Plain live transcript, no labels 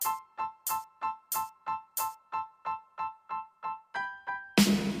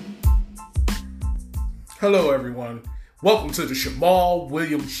Hello, everyone. Welcome to the Shamal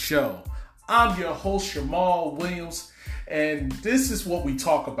Williams Show. I'm your host, Shamal Williams, and this is what we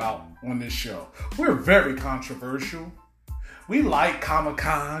talk about on this show. We're very controversial. We like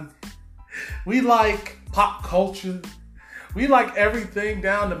Comic-Con. We like pop culture. We like everything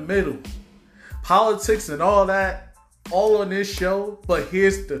down the middle. Politics and all that, all on this show. But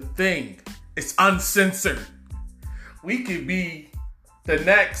here's the thing. It's uncensored. We could be the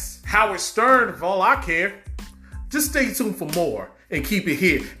next Howard Stern for all I care. Just stay tuned for more and keep it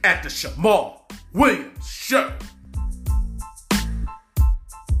here at the Shamal Williams Show.